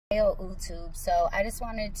YouTube. So I just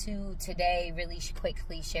wanted to today really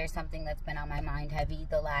quickly share something that's been on my mind heavy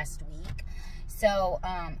the last week. So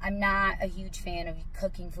I'm not a huge fan of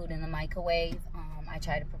cooking food in the microwave. I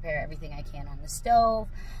try to prepare everything I can on the stove,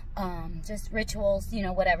 just rituals, you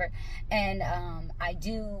know, whatever. And I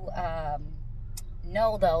do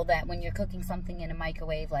know though that when you're cooking something in a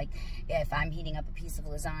microwave, like if I'm heating up a piece of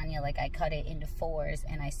lasagna, like I cut it into fours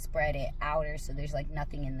and I spread it outer so there's like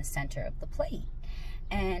nothing in the center of the plate.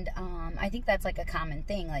 And I think that's like a common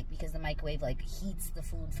thing, like because the microwave like heats the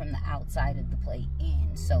food from the outside of the plate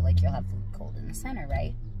in, so like you'll have food cold in the center,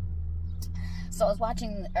 right? So I was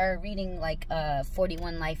watching or reading like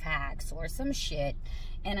 41 life hacks or some shit,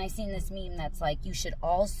 and I seen this meme that's like you should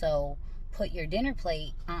also put your dinner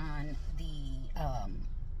plate on the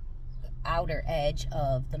outer edge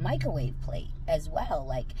of the microwave plate as well.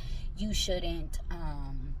 Like you shouldn't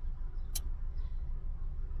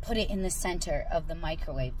put it in the center of the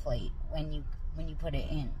microwave plate when you put it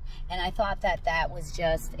in. And I thought that that was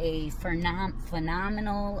just a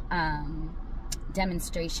phenomenal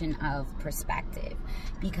demonstration of perspective,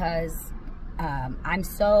 because I'm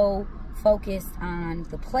so focused on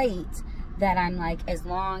the plate that I'm like, as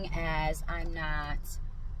long as I'm not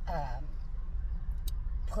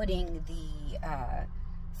putting the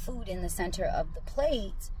food in the center of the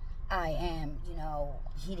plate, I am, you know,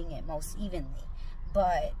 heating it most evenly.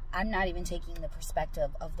 But I'm not even taking the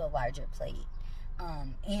perspective of the larger plate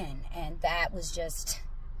in. And that was just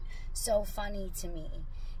so funny to me,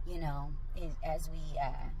 you know, as we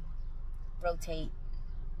rotate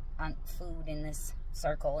on food in this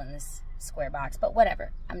circle, in this square box. But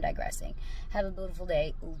whatever, I'm digressing. Have a beautiful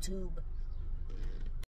day, YouTube.